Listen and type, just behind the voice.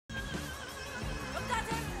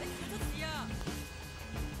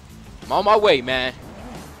I'm on my way, man.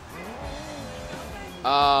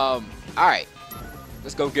 All right.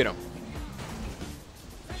 Let's go get him.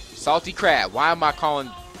 Salty Crab. Why am I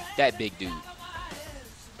calling that big dude?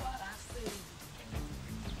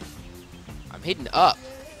 I'm hitting up.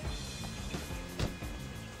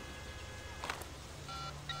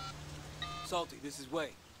 Salty, this is Way.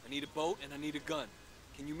 I need a boat and I need a gun.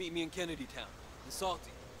 Can you meet me in Kennedy Town? And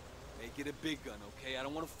Salty, make it a big gun, okay? I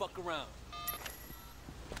don't want to fuck around.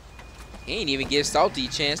 He ain't even give Salty a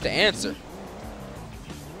chance to answer.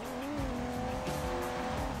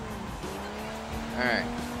 Alright.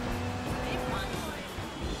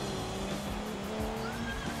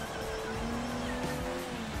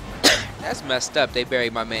 That's messed up. They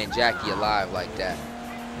buried my man Jackie alive like that.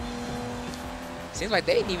 Seems like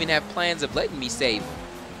they didn't even have plans of letting me save him.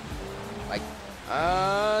 Like,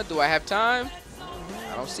 do I have time?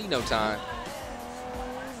 I don't see no time.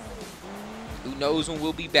 Who knows when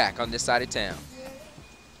we'll be back on this side of town.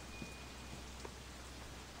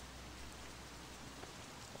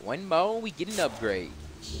 One more, we get an upgrade.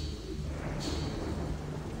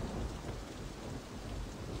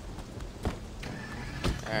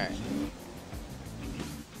 Alright.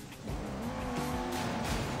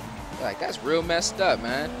 Like, that's real messed up,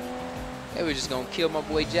 man. They were just gonna kill my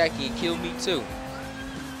boy Jackie and kill me too.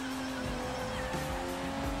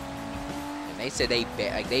 And they said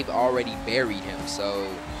they've already buried him, so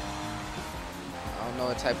I don't know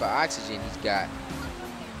what type of oxygen he's got.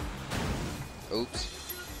 Oops.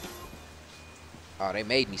 Oh, they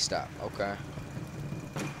made me stop. Okay.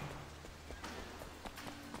 Can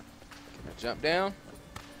I jump down?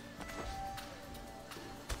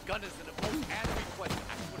 Gun is in a boat as requested.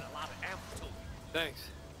 I put a lot of ammo to it. Thanks.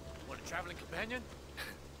 Want a traveling companion?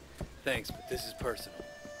 Thanks, but this is personal.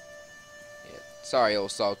 Yeah. Sorry,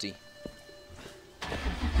 old Salty.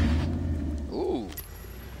 Ooh.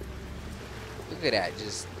 Look at that.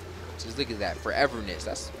 Just look at that. Foreverness.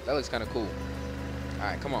 That looks kind of cool. All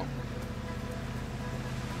right, come on.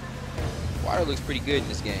 Water looks pretty good in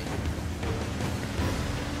this game.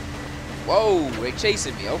 Whoa, they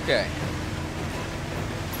chasing me. Okay.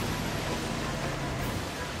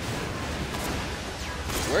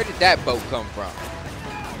 Where did that boat come from?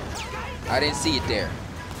 I didn't see it there.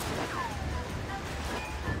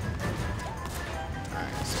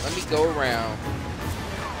 Alright, so let me go around.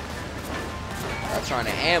 I'm trying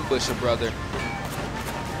to ambush a brother.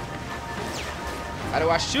 How do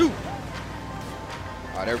I shoot?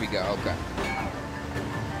 Oh, there we go. Okay.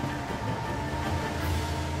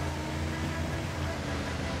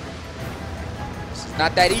 This is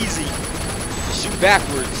not that easy. Shoot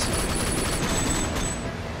backwards.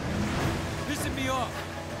 Pissing me off.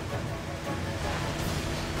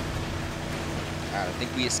 Alright, I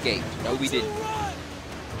think we escaped. No, we didn't.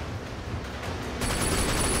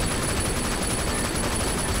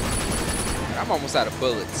 I'm almost out of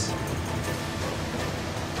bullets.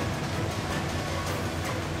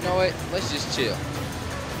 You know what? Let's just chill.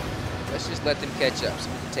 Let's just let them catch up so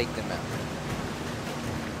we can take them out.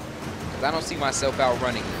 Because I don't see myself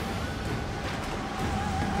outrunning them.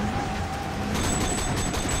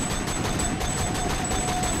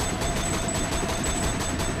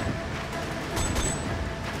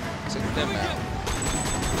 Took them out.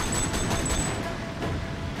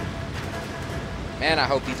 Man, I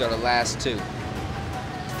hope these are the last two.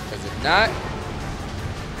 Because if not,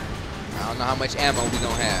 I don't know how much ammo we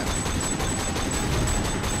gonna have.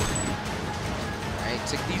 Alright,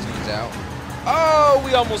 took these ones out. Oh,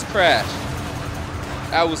 we almost crashed.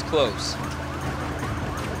 That was close.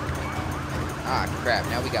 Ah, crap.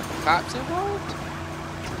 Now we got the cops involved?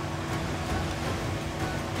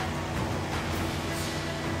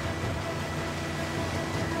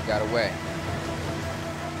 We got away.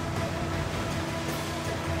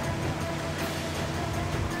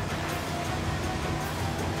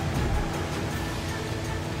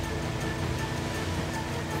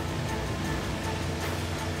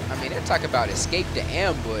 I mean, they're talking about escape the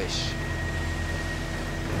ambush.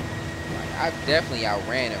 Like, I've definitely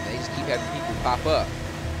outran them. They just keep having people pop up.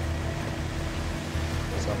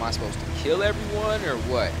 So am I supposed to kill everyone or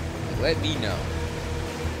what? Like, let me know.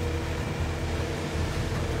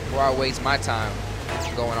 Before I waste my time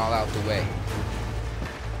going all out the way.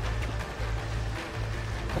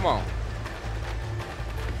 Come on.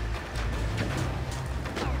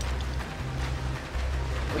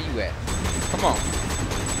 Where you at? Come on.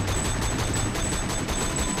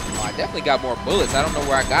 Oh, I definitely got more bullets. I don't know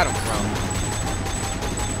where I got them from.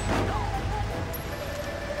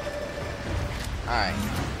 Alright.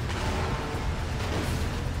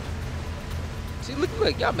 See,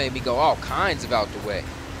 look, y'all made me go all kinds of out the way.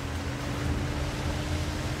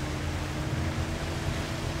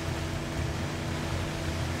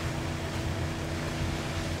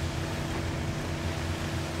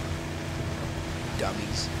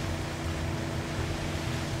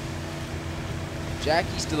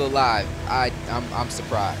 Jackie's still alive, I'm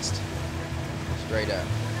surprised. Straight up.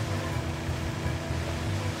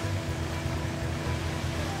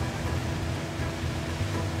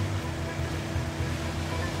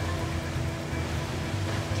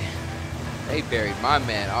 They buried my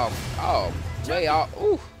man off. Oh, way off.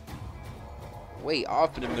 Ooh. Way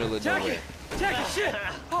off in the middle of nowhere. Jackie, shit!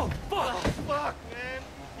 Oh, fuck! Fuck, man.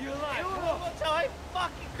 You alive? You know what's how I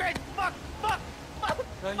fucking crazy. Fuck.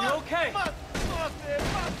 Are you okay? Fuck, man.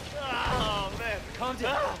 Fuck. Oh, man. Calm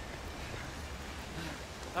down.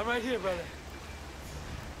 I'm right here, brother.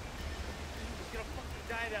 He's gonna fucking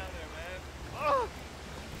die down there, man. Oh.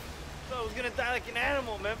 So I was gonna die like an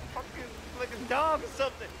animal, man. Fucking like a dog or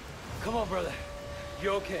something. Come on, brother.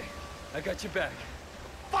 You're okay. I got your back.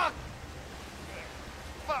 Fuck.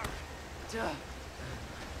 Fuck. Duh.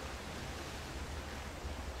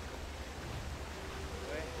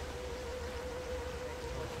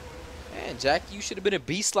 Man, Jackie, you should have been a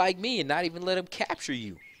beast like me and not even let him capture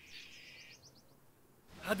you.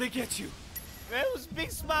 How'd they get you? Man, it was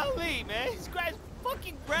Big Smile Lee, man. These guys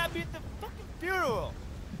fucking grabbed me at the fucking funeral.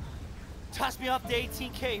 Tossed me off the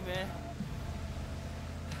 18K, man.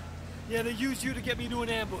 Yeah, they used you to get me to an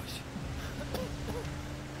ambush.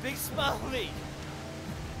 Big Smile Lee.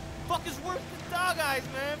 Fuck is worse than dog eyes,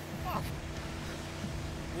 man. Fuck.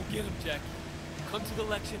 We'll get him, Jackie. Come to the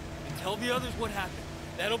election and tell the others what happened.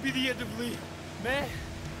 That'll be the end of Lee. Man,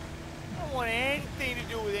 I don't want anything to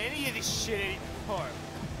do with any of this shit anymore.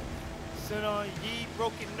 Son on Yi,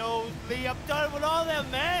 broken nose, Lee, I'm done with all that,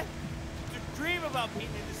 man. It's a dream about beating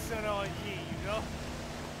the son on Yi, you know?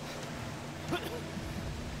 What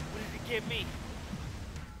did it give me?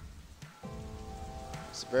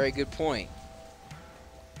 It's a very good point.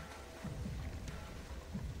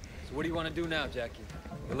 So what do you want to do now, Jackie?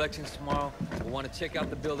 The election's tomorrow. We'll want to check out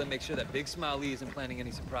the building, make sure that Big Smile Lee isn't planning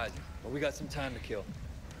any surprises. But we got some time to kill.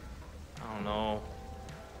 I don't know.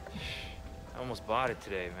 I almost bought it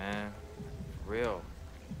today, man. For real.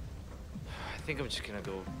 I think I'm just gonna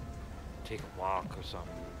go take a walk or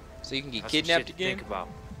something. So you can get Got some kidnapped shit to again? think about.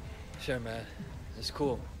 Sure, man. It's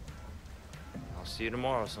cool. I'll see you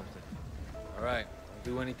tomorrow or something. All right.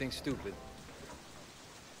 Don't do anything stupid.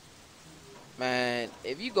 Man,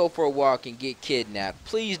 if you go for a walk and get kidnapped,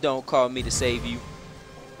 please don't call me to save you.